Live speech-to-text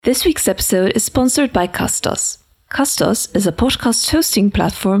This week's episode is sponsored by Custos. Custos is a podcast hosting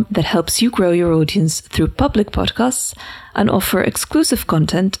platform that helps you grow your audience through public podcasts and offer exclusive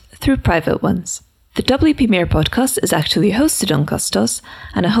content through private ones. The WP Mere podcast is actually hosted on Custos,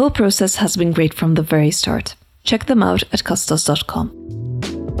 and the whole process has been great from the very start. Check them out at custos.com.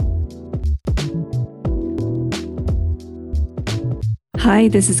 Hi,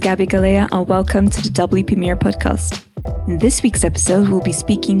 this is Gabby Galea, and welcome to the WP Mere podcast. In this week's episode, we'll be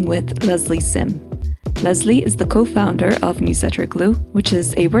speaking with Leslie Sim. Leslie is the co-founder of Newsletter Glue, which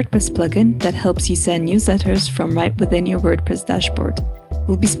is a WordPress plugin that helps you send newsletters from right within your WordPress dashboard.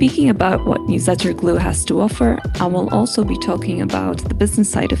 We'll be speaking about what Newsletter Glue has to offer, and we'll also be talking about the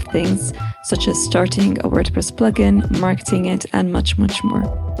business side of things, such as starting a WordPress plugin, marketing it, and much, much more.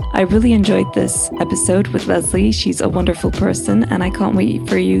 I really enjoyed this episode with Leslie. She's a wonderful person, and I can't wait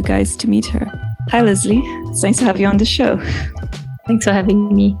for you guys to meet her. Hi, Leslie. It's nice to have you on the show. Thanks for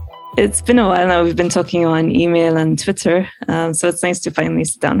having me. It's been a while now. We've been talking on email and Twitter, so it's nice to finally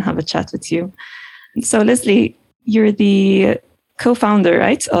sit down and have a chat with you. So, Leslie, you're the co-founder,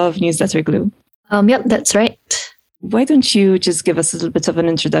 right, of Newsletter Glue? Yep, that's right. Why don't you just give us a little bit of an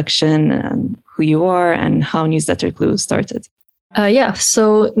introduction on who you are and how Newsletter Glue started?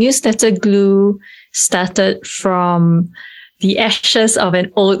 So Newsletter Glue started from the ashes of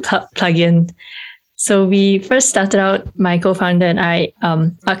an old plugin. So we first started out, my co-founder and I,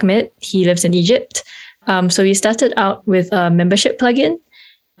 Ahmed, he lives in Egypt. So we started out with a membership plugin,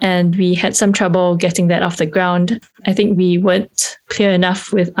 and we had some trouble getting that off the ground. I think we weren't clear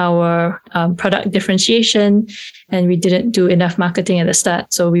enough with our product differentiation, and we didn't do enough marketing at the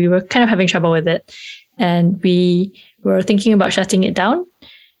start. So we were kind of having trouble with it. And we were thinking about shutting it down.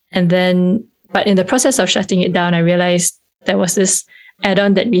 But in the process of shutting it down, I realized there was this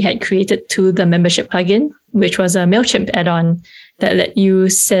add-on that we had created to the membership plugin, which was a MailChimp add-on that let you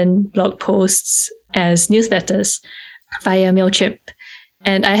send blog posts as newsletters via MailChimp.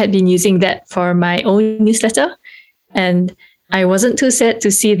 And I had been using that for my own newsletter. And I wasn't too sad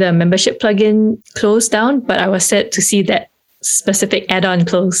to see the membership plugin close down, but I was sad to see that specific add-on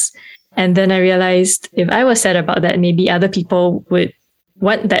close. And then I realized if I was sad about that, maybe other people would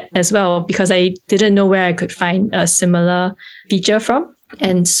want that as well, because I didn't know where I could find a similar feature from.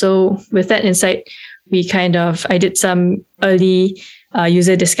 And so with that insight, I did some early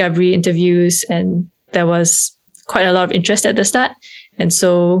user discovery interviews, and there was quite a lot of interest at the start. And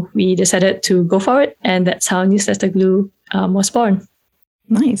so we decided to go for it. And that's how Newsletter Glue was born.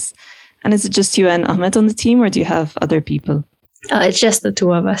 Nice. And is it just you and Ahmed on the team, or do you have other people? It's just the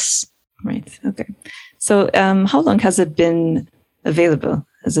two of us. Right. Okay. So how long has it been available?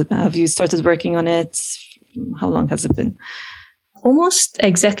 Have you started working on it? How long has it been? Almost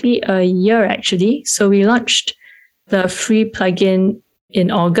exactly a year, actually. So we launched the free plugin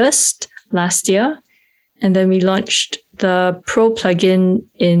in August last year. And then we launched the pro plugin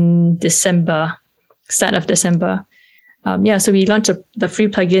in December, start of December. So we launched the free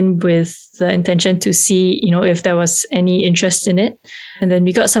plugin with the intention to see, if there was any interest in it. And then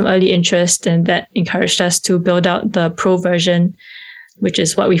we got some early interest, and that encouraged us to build out the pro version, which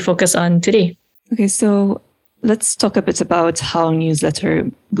is what we focus on today. Okay, so let's talk a bit about how Newsletter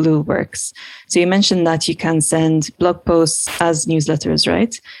Glue works. So you mentioned that you can send blog posts as newsletters,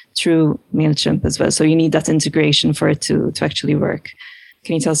 right? Through MailChimp as well. So you need that integration for it to actually work.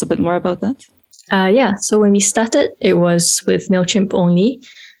 Can you tell us a bit more about that? So when we started, it was with MailChimp only.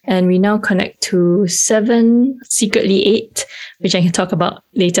 And we now connect to 7, secretly 8, which I can talk about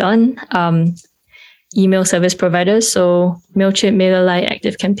later on, email service providers. So MailChimp, MailerLite,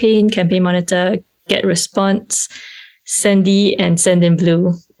 ActiveCampaign, Campaign Monitor, GetResponse, Sendy, and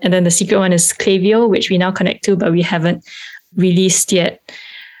Sendinblue. And then the secret one is Klaviyo, which we now connect to, but we haven't released yet.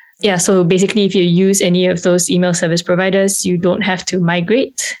 So basically, if you use any of those email service providers, you don't have to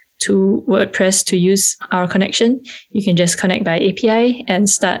migrate to WordPress to use our connection. You can just connect by API and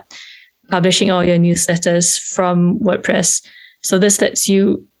start publishing all your newsletters from WordPress. So this lets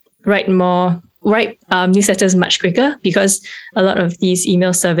you write newsletters much quicker, because a lot of these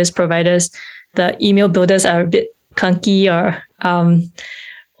email service providers, the email builders are a bit clunky or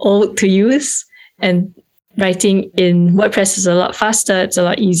old to use. And writing in WordPress is a lot faster. It's a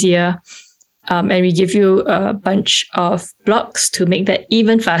lot easier. And we give you a bunch of blocks to make that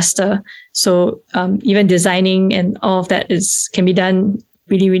even faster. So even designing and all of that can be done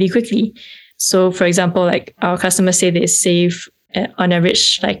really, really quickly. So for example, like our customers say they save on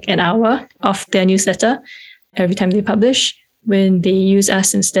average like an hour off their newsletter every time they publish when they use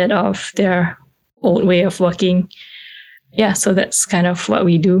us instead of their old way of working. So that's kind of what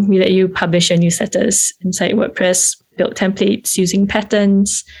we do. We let you publish your newsletters inside WordPress build templates using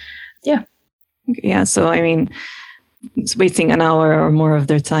patterns. Yeah. Yeah. So, I mean, wasting an hour or more of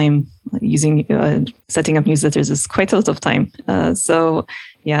their time using setting up newsletters is quite a lot of time. So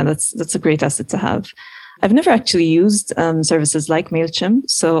yeah, that's a great asset to have. I've never actually used services like MailChimp.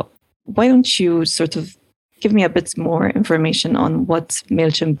 So why don't you sort of give me a bit more information on what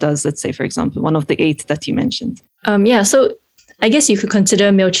MailChimp does? Let's say, for example, one of the 8 that you mentioned. So I guess you could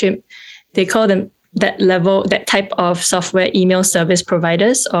consider MailChimp, they call them that type of software email service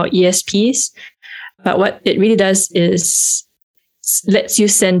providers or ESPs. But what it really does is lets you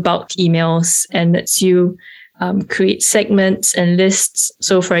send bulk emails and lets you create segments and lists.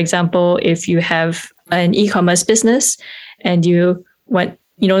 So for example, if you have an e-commerce business and you want,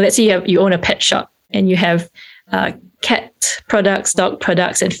 let's say you own a pet shop and you have cat products, dog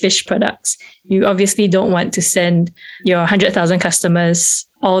products, and fish products. You obviously don't want to send your 100,000 customers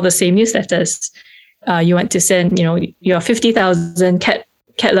all the same newsletters. You want to send, your 50,000 cat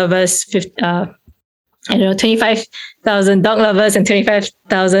lovers, 25,000 dog lovers and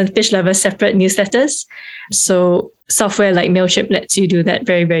 25,000 fish lovers separate newsletters. So software like MailChimp lets you do that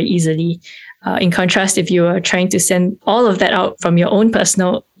very, very easily. In contrast, if you are trying to send all of that out from your own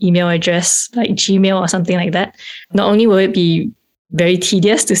personal email address, like Gmail or something like that, not only will it be very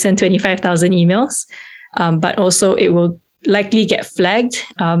tedious to send 25,000 emails, but also it will likely get flagged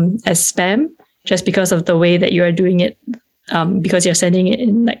as spam just because of the way that you are doing it, because you're sending it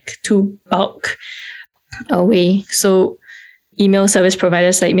in like too bulk away. So email service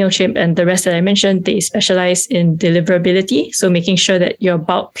providers like MailChimp and the rest that I mentioned, they specialize in deliverability. So making sure that your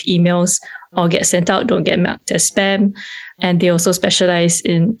bulk emails all get sent out, don't get marked as spam. And they also specialize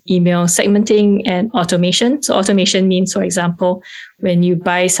in email segmenting and automation. So automation means, for example, when you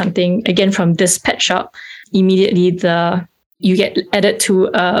buy something, again, from this pet shop, immediately you get added to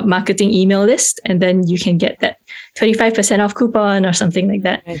a marketing email list, and then you can get that 25% off coupon or something like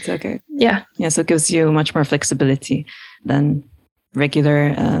that. Right, okay. Yeah. Yeah, so it gives you much more flexibility than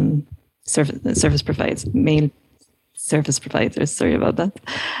regular service providers, mail service providers. Sorry about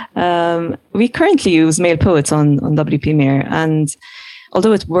that. We currently use MailPoet on WPMail, and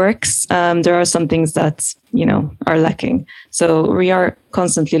although it works, there are some things that, are lacking. So we are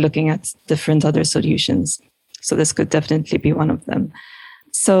constantly looking at different other solutions. So this could definitely be one of them.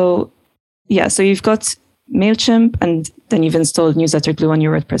 So yeah, so you've got MailChimp and then you've installed Newsletter Glue on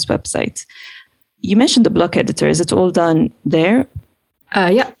your WordPress website. You mentioned the block editor. Is it all done there?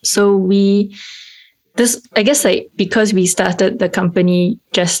 Yeah. So because we started the company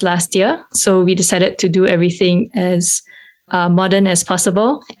just last year, so we decided to do everything as modern as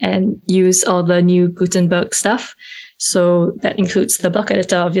possible and use all the new Gutenberg stuff. So that includes the block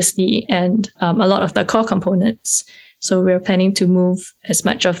editor, obviously, and a lot of the core components. So we're planning to move as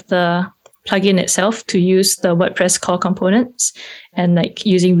much of the plugin itself to use the WordPress core components and like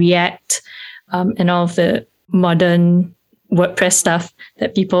using React and all of the modern WordPress stuff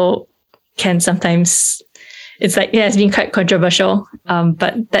that people can sometimes, it's been quite controversial,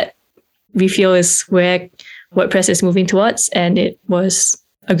 but that we feel is where WordPress is moving towards. And it was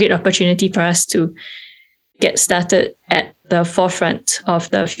a great opportunity for us to get started at the forefront of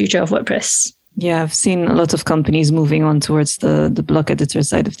the future of WordPress. Yeah, I've seen a lot of companies moving on towards the block editor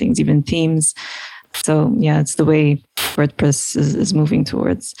side of things, even themes. So yeah, it's the way WordPress is moving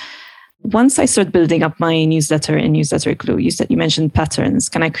towards. Once I start building up my newsletter in Newsletter Glue, you mentioned patterns.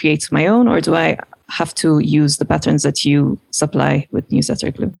 Can I create my own, or do I have to use the patterns that you supply with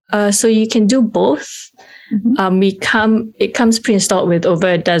Newsletter Glue? So you can do both. Mm-hmm. It comes pre-installed with over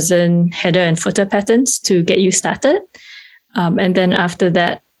a dozen header and footer patterns to get you started. And then after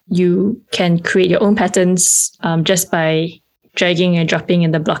that, you can create your own patterns just by dragging and dropping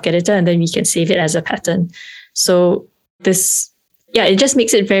in the block editor, and then we can save it as a pattern. So it just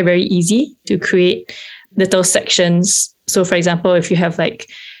makes it very, very easy to create little sections. So for example, if you have like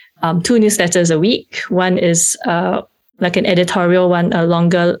 2 newsletters a week, one is like an editorial one, a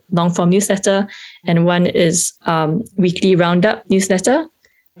long form newsletter, and one is weekly roundup newsletter,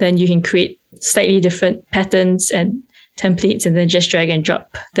 then you can create slightly different patterns and templates and then just drag and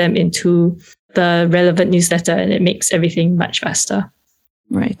drop them into the relevant newsletter, and it makes everything much faster.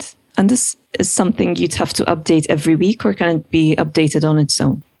 Right. And this is something you'd have to update every week, or can it be updated on its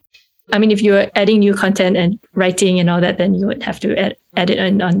own? I mean, if you're adding new content and writing and all that, then you would have to add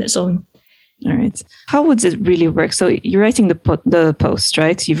it on its own. All right. How would it really work? So you're writing the post,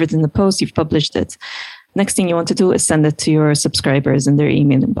 right? You've written the post, you've published it. Next thing you want to do is send it to your subscribers in their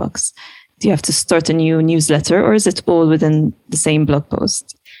email inbox. Do you have to start a new newsletter, or is it all within the same blog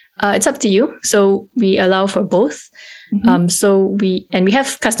post? It's up to you. So we allow for both. Mm-hmm. We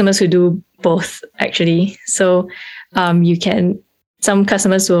have customers who do both, actually. So Some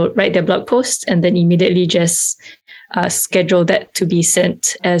customers will write their blog post and then immediately just schedule that to be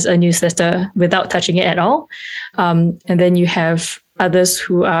sent as a newsletter without touching it at all. And then you have others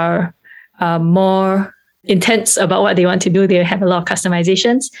who are more intense about what they want to do. They have a lot of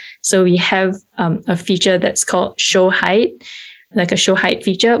customizations. So we have a feature that's called Show Hide, like a Show Hide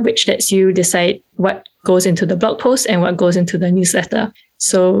feature, which lets you decide what goes into the blog post and what goes into the newsletter.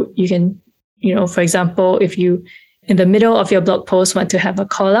 So you can, for example, if you in the middle of your blog post want to have a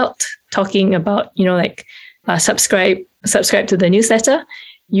call out talking about, subscribe to the newsletter,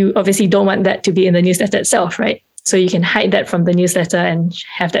 you obviously don't want that to be in the newsletter itself, right? So you can hide that from the newsletter and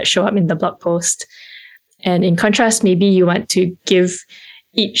have that show up in the blog post. And in contrast, maybe you want to give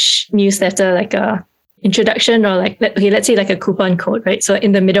each newsletter like a introduction or let's say like a coupon code, right? So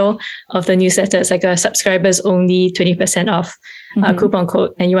in the middle of the newsletter, it's like a subscribers only 20% off coupon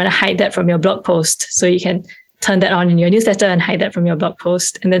code. And you want to hide that from your blog post. So you can turn that on in your newsletter and hide that from your blog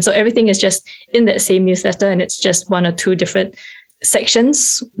post. And then so everything is just in that same newsletter and it's just one or two different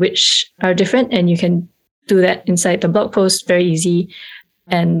sections which are different. And you can do that inside the blog post, very easy,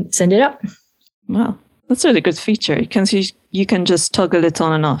 and send it up. Wow. That's a really good feature. You can just toggle it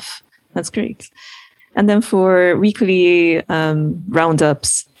on and off. That's great. And then for weekly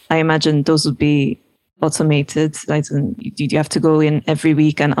roundups, I imagine those would be automated. Do you have to go in every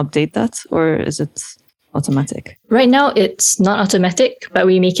week and update that, or is it automatic? Right now, it's not automatic, but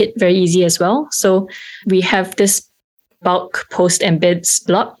we make it very easy as well. So we have this bulk post embeds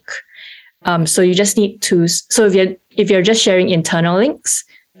block. So you just need to. So if you're just sharing internal links,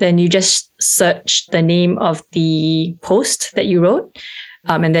 then you just search the name of the post that you wrote,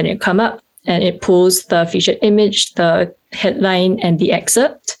 and then it come up and it pulls the featured image, the headline, and the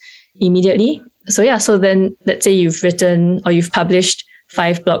excerpt immediately. So then let's say you've written or you've published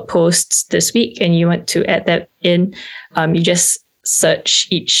 5 blog posts this week and you want to add that in, you just search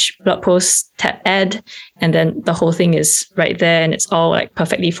each blog post, tap add, and then the whole thing is right there and it's all like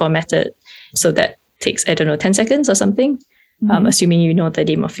perfectly formatted. So that takes, 10 seconds or something. Assuming you know the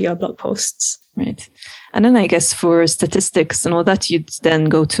name of your blog posts. Right. And then I guess for statistics and all that, you'd then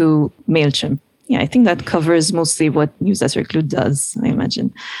go to MailChimp. Yeah, I think that covers mostly what Newsletter Glue does, I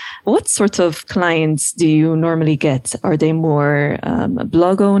imagine. What sort of clients do you normally get? Are they more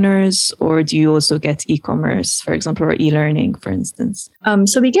blog owners, or do you also get e-commerce, for example, or e-learning, for instance?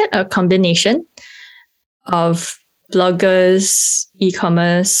 So we get a combination of bloggers,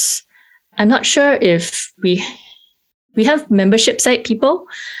 e-commerce. I'm not sure if we have membership site people,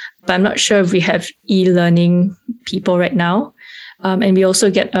 but I'm not sure if we have e-learning people right now. And we also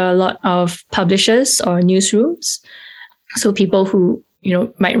get a lot of publishers or newsrooms. So people who,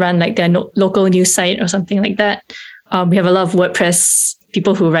 might run like their local news site or something like that. We have a lot of WordPress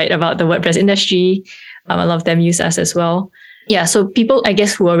people who write about the WordPress industry. A lot of them use us as well. Yeah, so people, I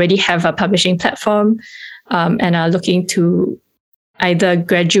guess, who already have a publishing platform and are looking to either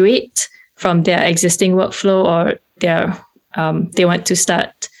graduate from their existing workflow or they want to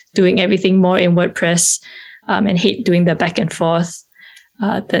start doing everything more in WordPress and hate doing the back and forth,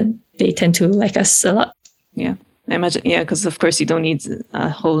 then they tend to like us a lot. Yeah, I imagine. Yeah, because of course you don't need a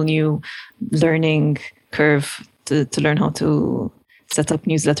whole new learning curve to learn how to set up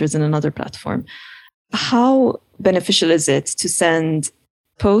newsletters in another platform. How beneficial is it to send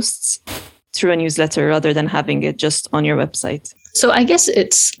posts through a newsletter rather than having it just on your website? So I guess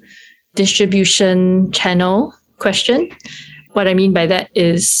it's distribution channel question. What I mean by that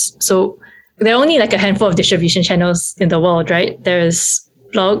is, so there are only like a handful of distribution channels in the world, right? There's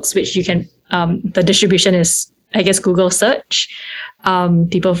blogs, which you can, the distribution is, I guess, Google search.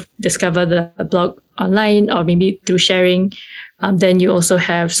 People discover the blog online or maybe through sharing. Then you also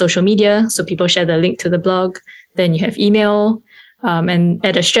have social media. So people share the link to the blog. Then you have email. And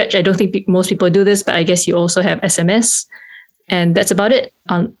at a stretch, I don't think most people do this, but I guess you also have SMS. And that's about it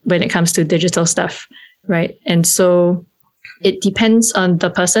when it comes to digital stuff, right? And so it depends on the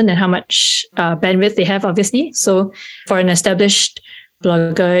person and how much bandwidth they have, obviously. So for an established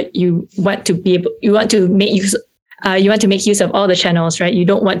blogger, you want to make use of all the channels, right? You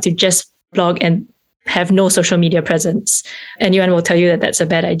don't want to just blog and have no social media presence. Anyone will tell you that that's a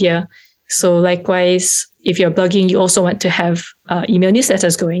bad idea. So likewise, if you're blogging, you also want to have email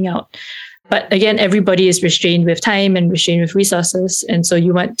newsletters going out. But again, everybody is restrained with time and restrained with resources. And so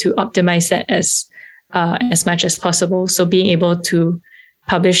you want to optimize that as much as possible. So being able to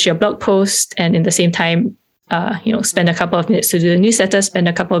publish your blog post and in the same time, spend a couple of minutes to do the newsletter, spend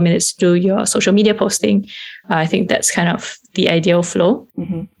a couple of minutes to do your social media posting. I think that's kind of the ideal flow,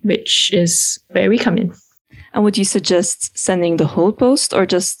 which is where we come in. And would you suggest sending the whole post or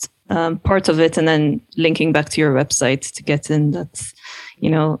just part of it and then linking back to your website to get in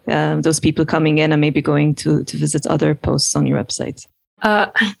that, those people coming in and maybe going to visit other posts on your website?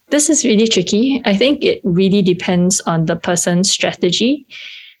 This is really tricky. I think it really depends on the person's strategy.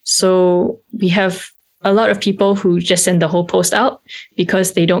 So we have a lot of people who just send the whole post out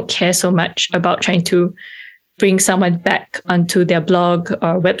because they don't care so much about trying to bring someone back onto their blog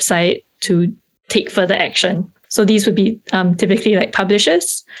or website to take further action. So these would be typically like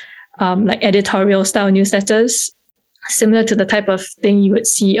publishers, like editorial style newsletters, similar to the type of thing you would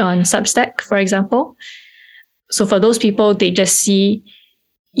see on Substack, for example. So for those people, they just see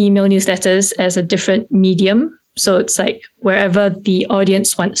email newsletters as a different medium. So it's like wherever the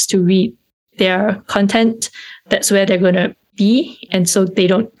audience wants to read their content, that's where they're going to be. And so they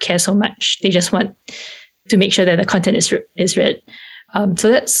don't care so much. They just want to make sure that the content is read.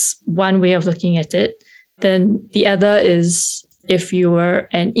 So that's one way of looking at it. Then the other is if you were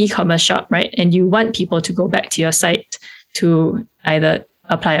an e-commerce shop, right? And you want people to go back to your site to either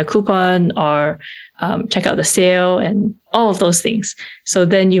apply a coupon or check out the sale and all of those things. So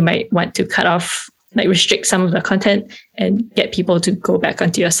then you might want to cut off, like restrict some of the content and get people to go back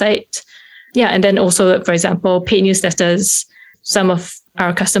onto your site. Yeah. And then also, for example, paid newsletters. Some of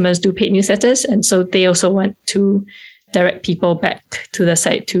our customers do paid newsletters. And so they also want to direct people back to the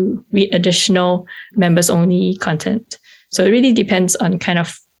site to read additional members only content. So it really depends on kind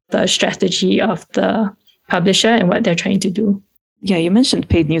of the strategy of the publisher and what they're trying to do. Yeah, you mentioned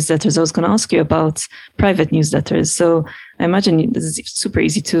paid newsletters. I was going to ask you about private newsletters. So I imagine this is super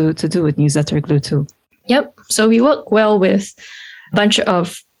easy to do with Newsletter Glue too. Yep. So we work well with a bunch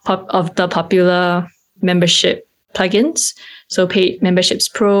of the popular membership plugins. So Paid Memberships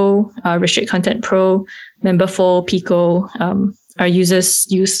Pro, Restrict Content Pro, Memberful, Pico. Our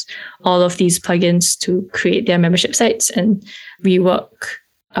users use all of these plugins to create their membership sites, and we work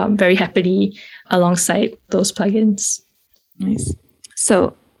very happily alongside those plugins. Nice.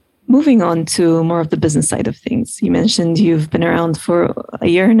 So moving on to more of the business side of things, you mentioned you've been around for a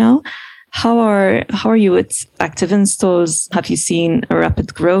year now. How are you with active installs? Have you seen a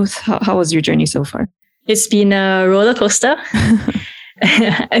rapid growth? How was your journey so far? It's been a roller coaster.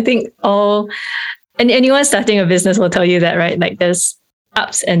 I think anyone starting a business will tell you that, right? Like there's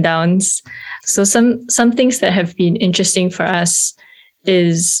ups and downs. So some things that have been interesting for us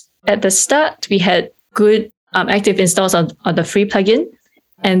is at the start, we had good active installs on the free plugin.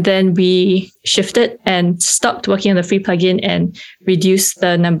 And then we shifted and stopped working on the free plugin and reduced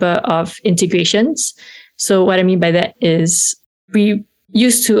the number of integrations. So what I mean by that is we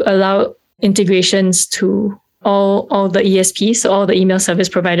used to allow integrations to all the ESPs, so all the email service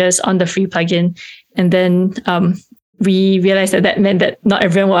providers on the free plugin. And then we realized that meant that not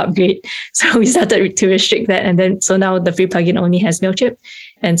everyone will upgrade. So we started to restrict that. And then so now the free plugin only has MailChimp.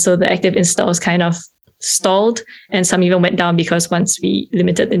 And so the active installs kind of stalled, and some even went down because once we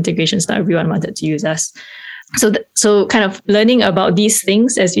limited the integrations, not everyone wanted to use us. So kind of learning about these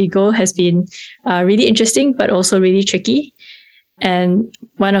things as we go has been really interesting, but also really tricky. And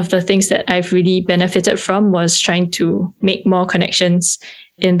one of the things that I've really benefited from was trying to make more connections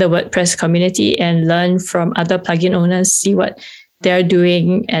in the WordPress community and learn from other plugin owners, see what they're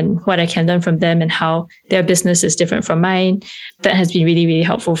doing and what I can learn from them and how their business is different from mine. That has been really, really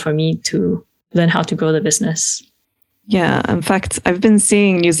helpful for me to learn how to grow the business. Yeah, in fact, I've been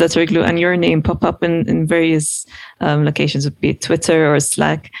seeing Newsletter Glue and your name pop up in various locations, be it Twitter or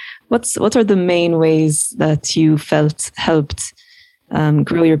Slack. What are the main ways that you felt helped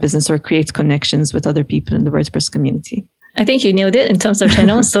grow your business or create connections with other people in the WordPress community? I think you nailed it in terms of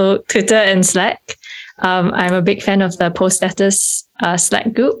channels. So Twitter and Slack. I'm a big fan of the Post Status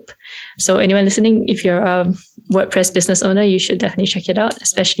Slack group. So anyone listening, if you're a WordPress business owner, you should definitely check it out,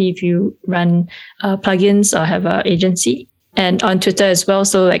 especially if you run plugins or have an agency. And on Twitter as well.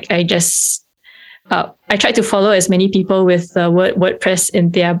 So like I try to follow as many people with the word WordPress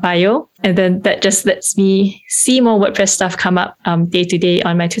in their bio. And then that just lets me see more WordPress stuff come up day to day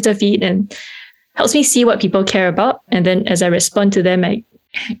on my Twitter feed and helps me see what people care about. And then as I respond to them, I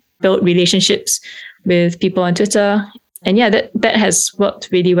build relationships with people on Twitter. And yeah, that has worked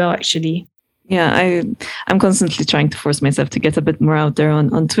really well, actually. Yeah, I'm constantly trying to force myself to get a bit more out there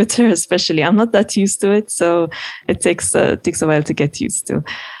on Twitter, especially. I'm not that used to it, so it takes a while to get used to.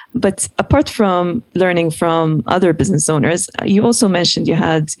 But apart from learning from other business owners, you also mentioned you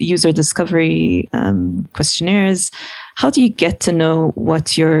had user discovery questionnaires. How do you get to know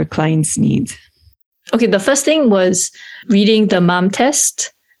what your clients need? Okay, the first thing was reading the Mom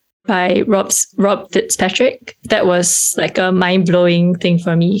Test by Rob Fitzpatrick. That was like a mind-blowing thing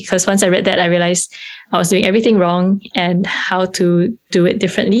for me because once I read that, I realized I was doing everything wrong and how to do it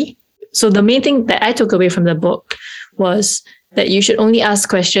differently. So the main thing that I took away from the book was that you should only ask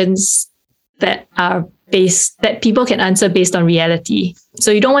questions that people can answer based on reality.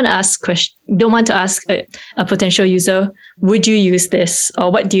 So you don't want to ask a potential user, would you use this?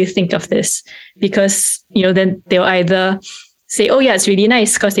 Or what do you think of this? Because, then they'll either say, oh yeah, it's really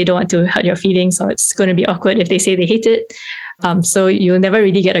nice, because they don't want to hurt your feelings, or it's going to be awkward if they say they hate it. So you'll never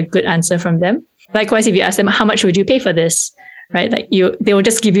really get a good answer from them. Likewise, if you ask them, how much would you pay for this? Right? They will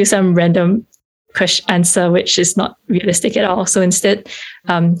just give you some random answer, which is not realistic at all. So instead,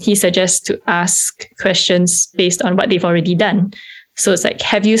 he suggests to ask questions based on what they've already done. So it's like,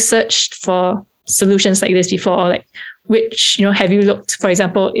 have you searched for solutions like this before? Or like, have you looked, for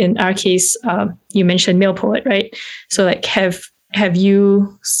example, in our case, you mentioned MailPoet, right? So like, have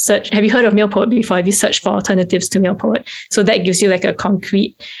you heard of MailPoet before? Have you searched for alternatives to MailPoet? So that gives you like a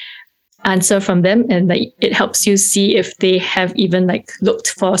concrete answer from them, and like it helps you see if they have even like looked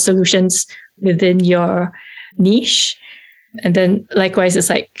for solutions within your niche. And then likewise,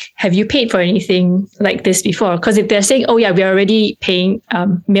 it's like, have you paid for anything like this before? Because if they're saying, oh yeah, we're already paying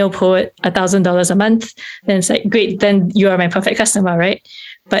MailPoet $1,000 a month, then it's like, great, then you are my perfect customer, right?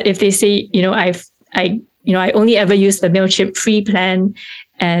 But if they say, I only ever use the MailChimp free plan,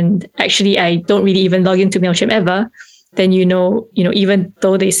 and actually I don't really even log into MailChimp ever, then even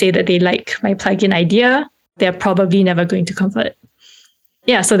though they say that they like my plugin idea, they're probably never going to convert.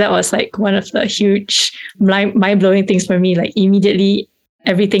 Yeah, so that was like one of the huge mind-blowing things for me. Like immediately,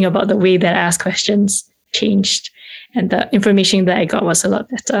 everything about the way that I ask questions changed, and the information that I got was a lot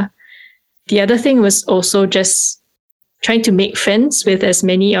better. The other thing was also just trying to make friends with as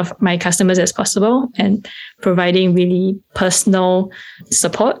many of my customers as possible and providing really personal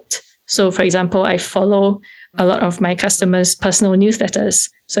support. So for example, I follow a lot of my customers' personal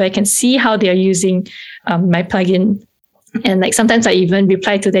newsletters, so I can see how they are using my plugin. And like sometimes I even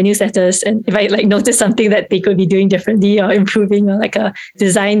reply to their newsletters, and if I like notice something that they could be doing differently or improving, or like a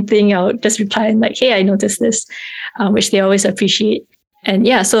design thing, I'll just reply and like, hey, I noticed this, which they always appreciate. And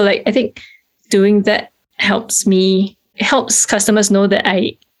yeah, so like I think doing that helps customers know that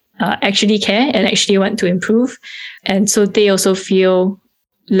I actually care and actually want to improve. And so they also feel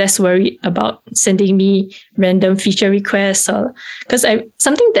less worried about sending me random feature requests, or because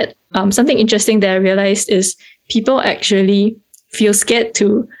something interesting that I realized is people actually feel scared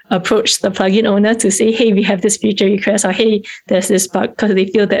to approach the plugin owner to say, hey, we have this feature request, or hey, there's this bug, because they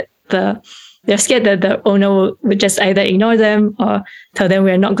feel that they're scared that the owner would just either ignore them or tell them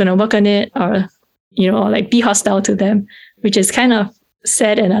we're not going to work on it, or or like be hostile to them, which is kind of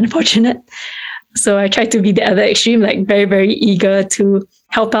sad and unfortunate. So I try to be the other extreme, like very, very eager to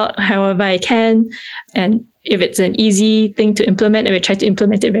help out however I can. And if it's an easy thing to implement, I will try to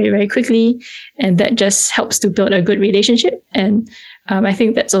implement it very, very quickly. And that just helps to build a good relationship. And I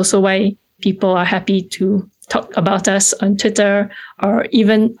think that's also why people are happy to talk about us on Twitter, or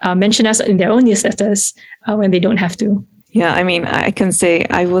even mention us in their own newsletters when they don't have to. Yeah, I mean, I can say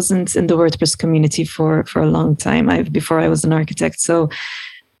I wasn't in the WordPress community for a long time before I was an architect. So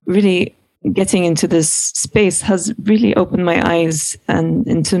really getting into this space has really opened my eyes and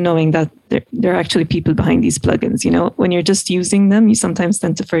into knowing that there are actually people behind these plugins. When you're just using them, you sometimes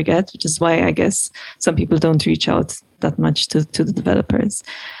tend to forget, which is why I guess some people don't reach out that much to the developers.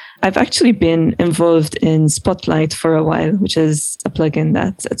 I've actually been involved in Spotlight for a while, which is a plugin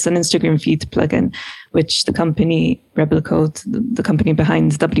it's an Instagram feed plugin, which the company Rebel Code, the company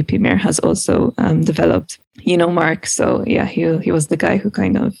behind WP Mir, has also developed. Mark, so yeah, he was the guy who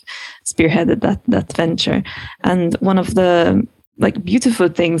kind of spearheaded that venture. And one of the beautiful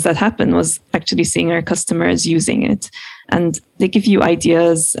things that happened was actually seeing our customers using it, and they give you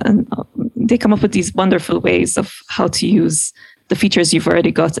ideas, and they come up with these wonderful ways of how to use the features you've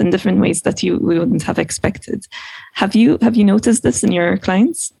already got in different ways that we wouldn't have expected. Have you noticed this in your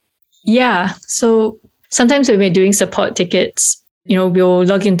clients? Yeah. So sometimes when we're doing support tickets, we'll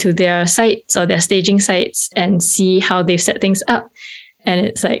log into their sites or their staging sites and see how they've set things up. And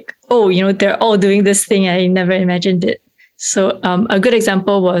it's like, oh, they're all doing this thing. I never imagined it. So a good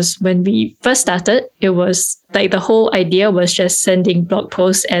example was when we first started, it was like the whole idea was just sending blog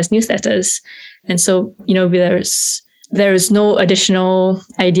posts as newsletters. And so, there is no additional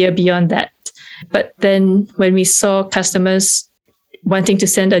idea beyond that. But then when we saw customers wanting to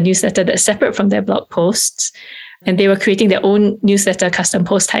send a newsletter that's separate from their blog posts, and they were creating their own newsletter custom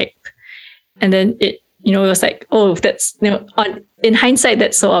post type, and then it was like, oh, that's, in hindsight,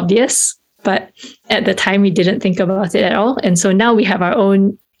 that's so obvious. But at the time, we didn't think about it at all. And so now we have our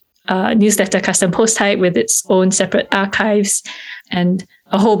own newsletter custom post type with its own separate archives and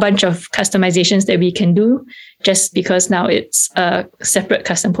a whole bunch of customizations that we can do just because now it's a separate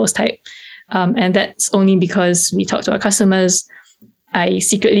custom post type. And that's only because we talk to our customers. I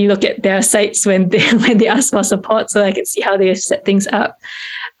secretly look at their sites when they ask for support so I can see how they set things up.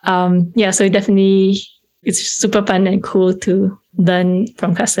 So definitely it's super fun and cool to learn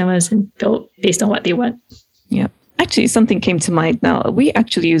from customers and build based on what they want. Yeah. Actually, something came to mind now. We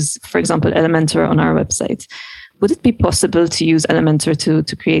actually use, for example, Elementor on our website. Would it be possible to use Elementor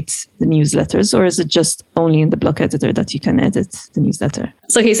to create the newsletters, or is it just only in the block editor that you can edit the newsletter?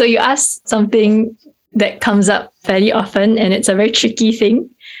 So you asked something that comes up fairly often, and it's a very tricky thing.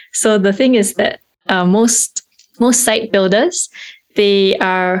 So the thing is that most site builders, they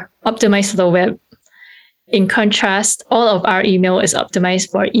are optimized for the web. In contrast, all of our email is optimized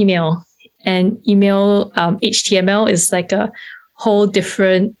for email. And email HTML is like a whole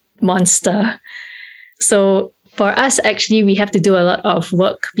different monster. So for us, actually, we have to do a lot of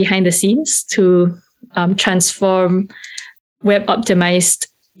work behind the scenes to transform web optimized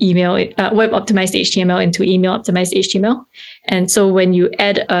HTML into email optimized HTML. And so when you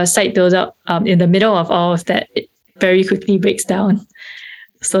add a site builder in the middle of all of that, it very quickly breaks down.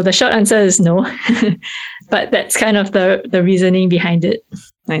 So the short answer is no, but that's kind of the reasoning behind it.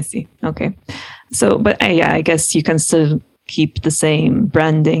 I see. Okay. So, but I guess you can still keep the same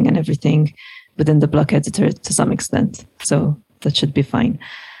branding and everything within the block editor to some extent. So that should be fine.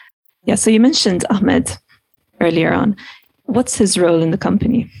 Yeah. So you mentioned Ahmed earlier on. What's his role in the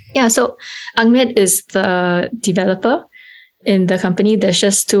company? Yeah. So Ahmed is the developer in the company. There's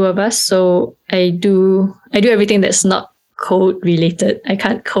just two of us. So I do everything that's not code related. I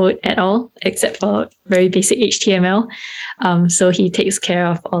can't code at all except for very basic HTML. So he takes care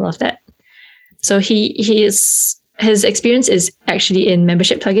of all of that. So his experience is actually in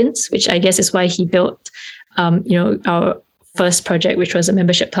membership plugins, which I guess is why he built our first project, which was a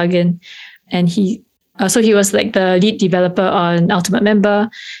membership plugin. And he was like the lead developer on Ultimate Member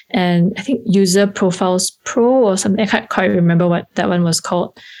and I think User Profiles Pro or something. I can't quite remember what that one was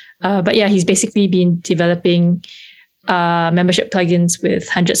called. But yeah, he's basically been developing membership plugins with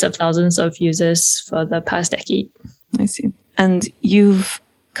hundreds of thousands of users for the past decade. I see. And you've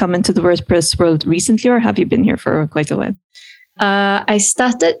come into the WordPress world recently, or have you been here for quite a while? I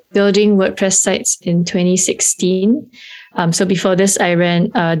started building WordPress sites in 2016. So before this, I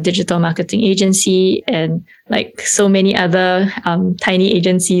ran a digital marketing agency and like so many other tiny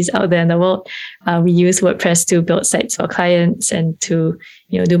agencies out there in the world, we use WordPress to build sites for clients and to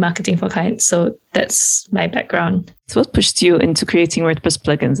do marketing for clients. So that's my background. So what pushed you into creating WordPress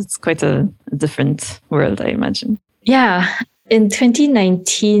plugins? It's quite a different world, I imagine. Yeah. In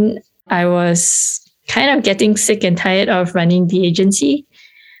 2019, I was kind of getting sick and tired of running the agency.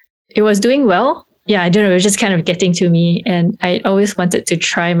 It was doing well. Yeah, I don't know. It was just kind of getting to me. And I always wanted to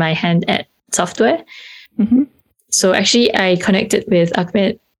try my hand at software. Mm-hmm. So actually, I connected with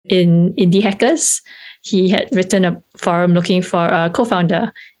Ahmed in Indie Hackers. He had written a forum looking for a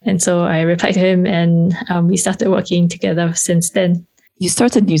co-founder. And so I replied to him and we started working together since then. You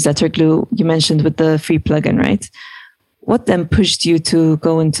started Newsletter Glue, you mentioned, with the free plugin, right? What then pushed you to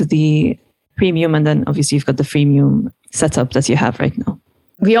go into the premium? And then obviously you've got the freemium setup that you have right now.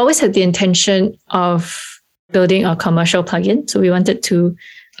 We always had the intention of building a commercial plugin. So we wanted to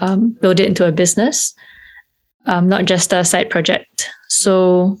build it into a business, not just a side project.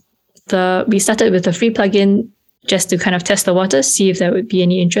 So we started with a free plugin just to kind of test the waters, see if there would be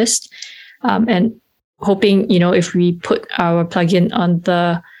any interest. And hoping, if we put our plugin on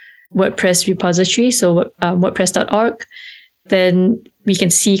the WordPress repository, so WordPress.org, then we can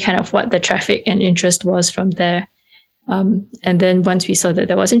see kind of what the traffic and interest was from there. And then once we saw that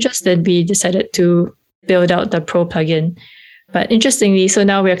there was interest, then we decided to build out the Pro plugin. But interestingly, so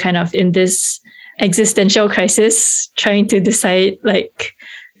now we're kind of in this existential crisis, trying to decide,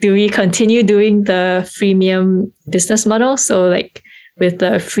 do we continue doing the freemium business model? So with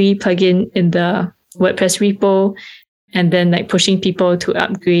the free plugin in the WordPress repo, and then pushing people to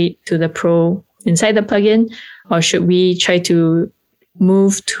upgrade to the Pro inside the plugin, or should we try to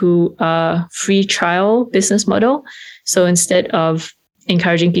move to a free trial business model? So instead of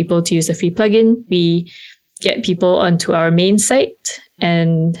encouraging people to use the free plugin, we get people onto our main site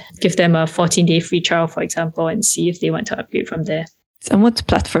and give them a 14-day free trial, for example, and see if they want to upgrade from there. And what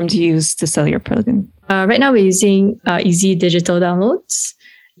platform do you use to sell your plugin? Right now, we're using Easy Digital Downloads,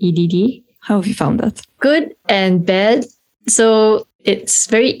 EDD. How have you found that? Good and bad. So it's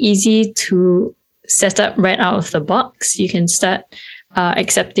very easy to set up right out of the box. You can start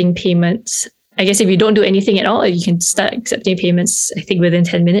accepting payments I guess if you don't do anything at all, you can start accepting payments, I think within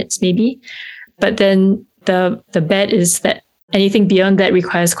 10 minutes maybe. But then the bad is that anything beyond that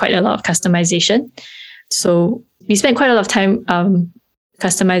requires quite a lot of customization. So we spent quite a lot of time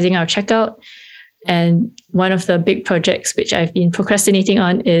customizing our checkout. And one of the big projects which I've been procrastinating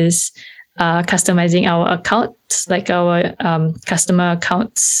on is customizing our accounts, like our customer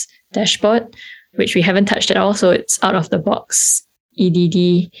accounts dashboard, which we haven't touched at all. So it's out of the box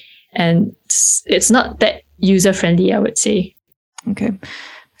EDD, and it's not that user friendly, I would say. Okay.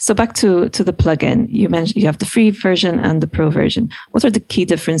 So back to the plugin, you mentioned you have the free version and the pro version. What are the key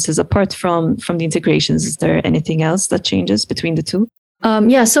differences apart from the integrations? Is there anything else that changes between the two?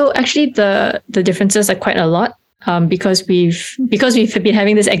 So actually the differences are quite a lot. Because we've been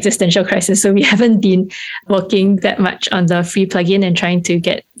having this existential crisis, so we haven't been working that much on the free plugin and trying to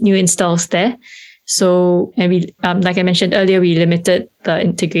get new installs there. So, and we, like I mentioned earlier, we limited the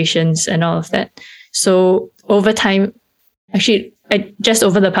integrations and all of that. So over time, actually, just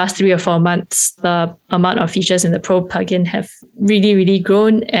over the past 3 or 4 months, the amount of features in the pro plugin have really, really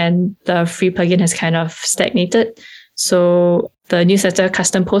grown, and the free plugin has kind of stagnated. So the newsletter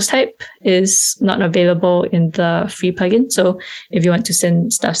custom post type is not available in the free plugin. So if you want to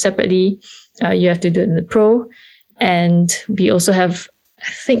send stuff separately, you have to do it in the pro. And we also have,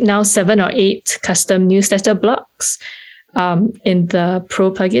 I think now 7 or 8 custom newsletter blocks in the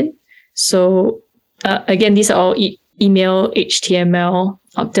pro plugin. So again, these are all email, HTML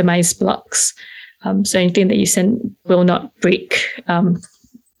optimized blocks. So anything that you send will not break,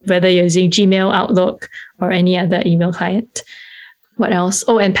 whether you're using Gmail, Outlook, or any other email client. What else?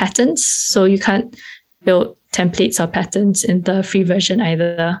 Oh, and patterns. So you can't build templates or patterns in the free version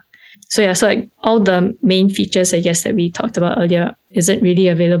either. So yeah, so like all the main features, I guess, that we talked about earlier isn't really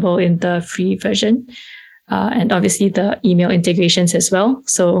available in the free version. And obviously the email integrations as well.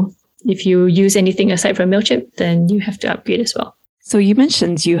 So if you use anything aside from MailChimp, then you have to upgrade as well. So you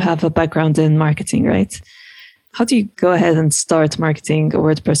mentioned you have a background in marketing, right? How do you go ahead and start marketing a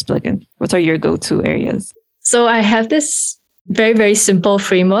WordPress plugin? What are your go-to areas? So I have this very, very simple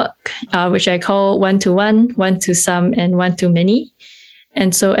framework, which I call one-to-one, one-to-some, and one-to-many.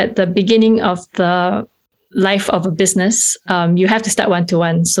 And so at the beginning of the life of a business, you have to start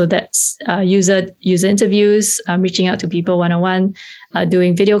one-to-one. So that's user interviews, reaching out to people one-on-one,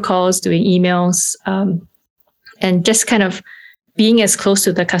 doing video calls, doing emails, and just kind of being as close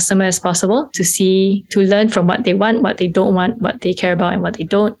to the customer as possible to learn from what they want, what they don't want, what they care about, and what they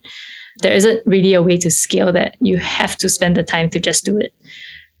don't. There isn't really a way to scale that. You have to spend the time to just do it.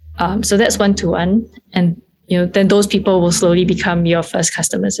 So that's one-to-one. And then those people will slowly become your first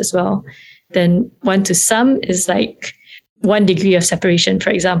customers as well. Then one-to-some is like 1 degree of separation, for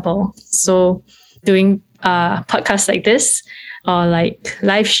example. So doing podcasts like this, or like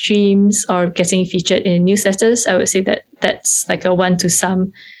live streams, or getting featured in newsletters, I would say that that's like a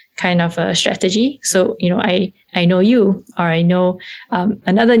one-to-some kind of a strategy. So, I know you, or I know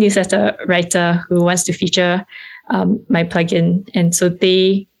another newsletter writer who wants to feature my plugin. And so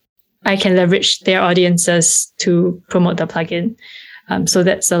I can leverage their audiences to promote the plugin. So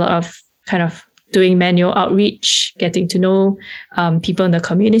that's a lot of kind of doing manual outreach, getting to know people in the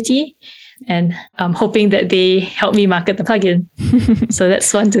community, and hoping that they help me market the plugin. So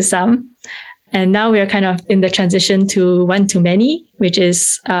that's one-to-some. And now we are kind of in the transition to one-to-many, which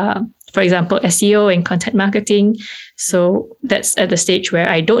is, for example, SEO and content marketing. So that's at the stage where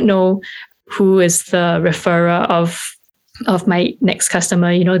I don't know who is the referrer of my next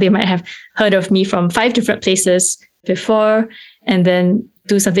customer. They might have heard of me from 5 different places before, and then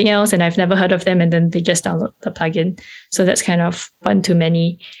do something else, and I've never heard of them, and then they just download the plugin. So that's kind of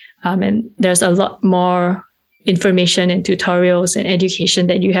one-to-many. And there's a lot more information and tutorials and education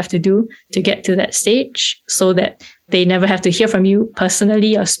that you have to do to get to that stage, so that they never have to hear from you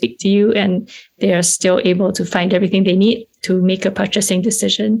personally or speak to you, and they are still able to find everything they need to make a purchasing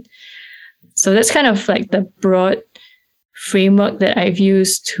decision. So that's kind of like the broad framework that I've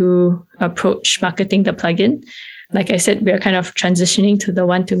used to approach marketing the plugin. Like I said, we're kind of transitioning to the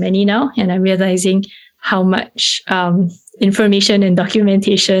one-to-many now, and I'm realizing how much information and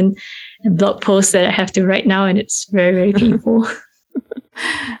documentation and blog posts that I have to write now, and it's very, very painful.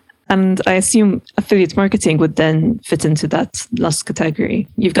 And I assume affiliate marketing would then fit into that last category.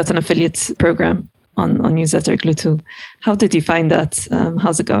 You've got an affiliate program on Newsletter Glue too. How did you find that?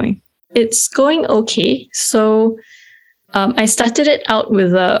 How's it going? It's going okay. So I started it out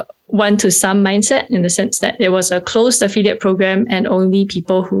with a one-to-some mindset, in the sense that it was a closed affiliate program and only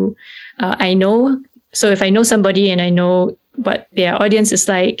people who I know. So if I know somebody and I know what their audience is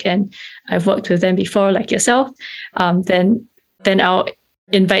like, and I've worked with them before, like yourself, then I'll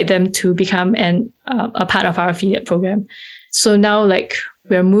invite them to become a part of our affiliate program. So now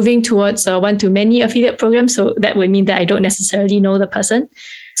we're moving towards a one-to-many affiliate program. So that would mean that I don't necessarily know the person.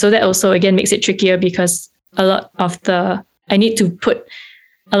 So that also, again, makes it trickier because I need to put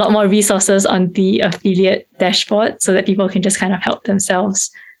a lot more resources on the affiliate dashboard so that people can just kind of help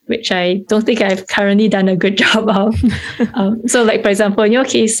themselves, which I don't think I've currently done a good job of. So for example, in your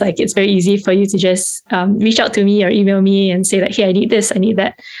case, it's very easy for you to just reach out to me or email me and say hey, I need this, I need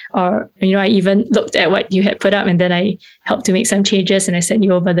that. Or, I even looked at what you had put up and then I helped to make some changes and I sent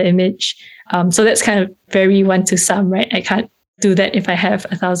you over the image. So that's kind of very one to some, right? I can't do that if I have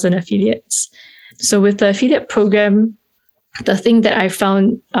 1,000 affiliates. So with the affiliate program, the thing that I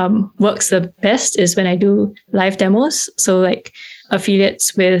found works the best is when I do live demos. So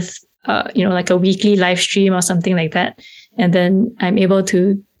affiliates with, a weekly live stream or something like that. And then I'm able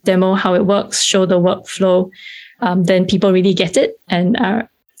to demo how it works, show the workflow. Then people really get it and are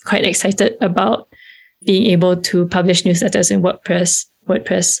quite excited about being able to publish newsletters in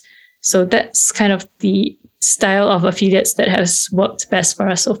WordPress. So that's kind of the style of affiliates that has worked best for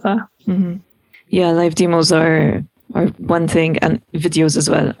us so far. Mm-hmm. Yeah, live demos are one thing, and videos as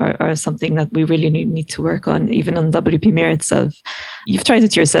well are something that we really need to work on, even on WP Mirror itself. You've tried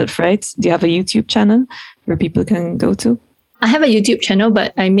it yourself, right? Do you have a YouTube channel where people can go to? I have a YouTube channel,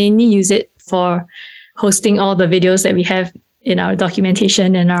 but I mainly use it for hosting all the videos that we have in our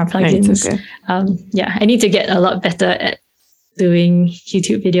documentation and our plugins. Right, okay. I need to get a lot better at doing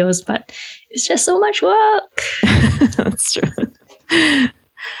YouTube videos, but it's just so much work. That's true.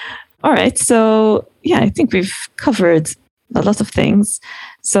 All right. So I think we've covered a lot of things.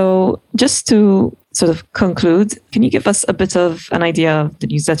 So just to sort of conclude, can you give us a bit of an idea of the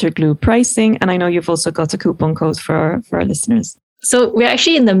Newsletter Glue pricing? And I know you've also got a coupon code for our listeners. So we're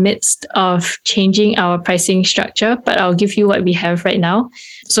actually in the midst of changing our pricing structure, but I'll give you what we have right now.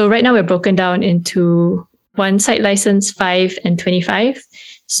 So right now we're broken down into one site license, 5 and 25.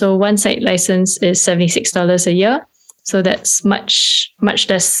 So one site license is $76 a year. So that's much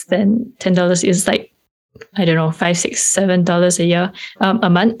less than $10. It's $5, $6, $7 a year, a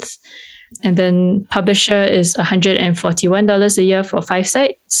month. And then publisher is $141 a year for 5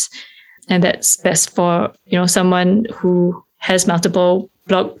 sites. And that's best for, someone who has multiple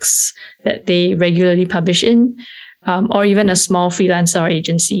blogs that they regularly publish in, or even a small freelancer or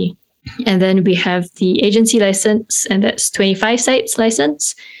agency. And then we have the agency license, and that's 25 sites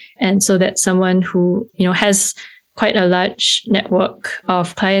license. And so that's someone who, has quite a large network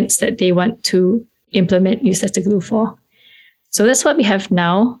of clients that they want to implement Newsletter Glue for. So that's what we have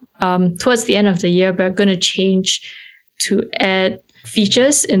now. Towards the end of the year, we're going to change to add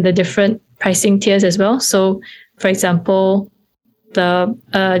features in the different pricing tiers as well. So, for example, the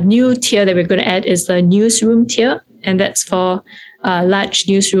new tier that we're going to add is the newsroom tier, and that's for large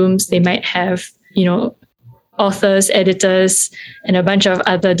newsrooms. They might have, authors, editors, and a bunch of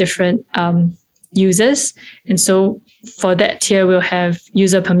other different users. And so for that tier, we'll have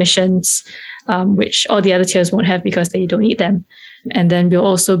user permissions, which all the other tiers won't have because they don't need them. And then we'll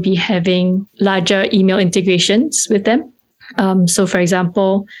also be having larger email integrations with them. So for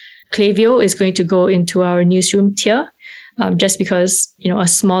example, Klaviyo is going to go into our newsroom tier, just because, a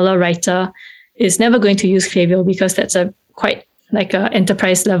smaller writer is never going to use Klaviyo because that's a quite like an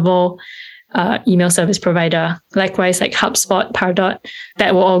enterprise level email service provider. Likewise, like HubSpot, Pardot,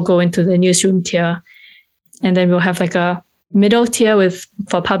 that will all go into the newsroom tier. And then we'll have a middle tier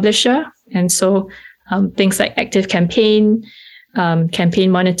for publisher. And so things like ActiveCampaign,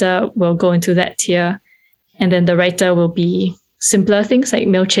 Campaign Monitor will go into that tier. And then the writer will be simpler things like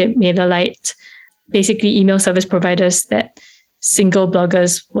MailChimp, MailerLite, basically email service providers that single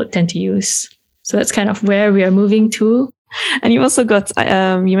bloggers would tend to use. So that's kind of where we are moving to. And you also got,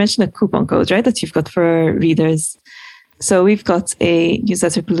 you mentioned a coupon code, right, that you've got for readers. So we've got a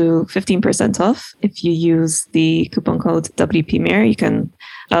Newsletter Glue 15% off. If you use the coupon code WPMIR,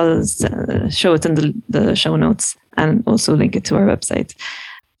 I'll show it in the show notes and also link it to our website.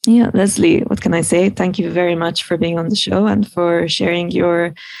 Yeah, Leslie, what can I say? Thank you very much for being on the show and for sharing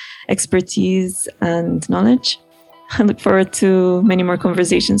your expertise and knowledge. I look forward to many more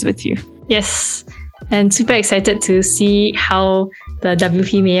conversations with you. Yes. And super excited to see how the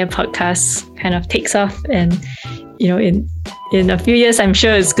WP Mirror podcast kind of takes off. And, in a few years, I'm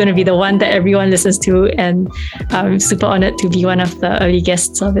sure it's going to be the one that everyone listens to. And I'm super honored to be one of the early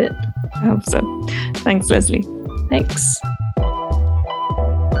guests of it. I hope so. Thanks, Leslie. Thanks.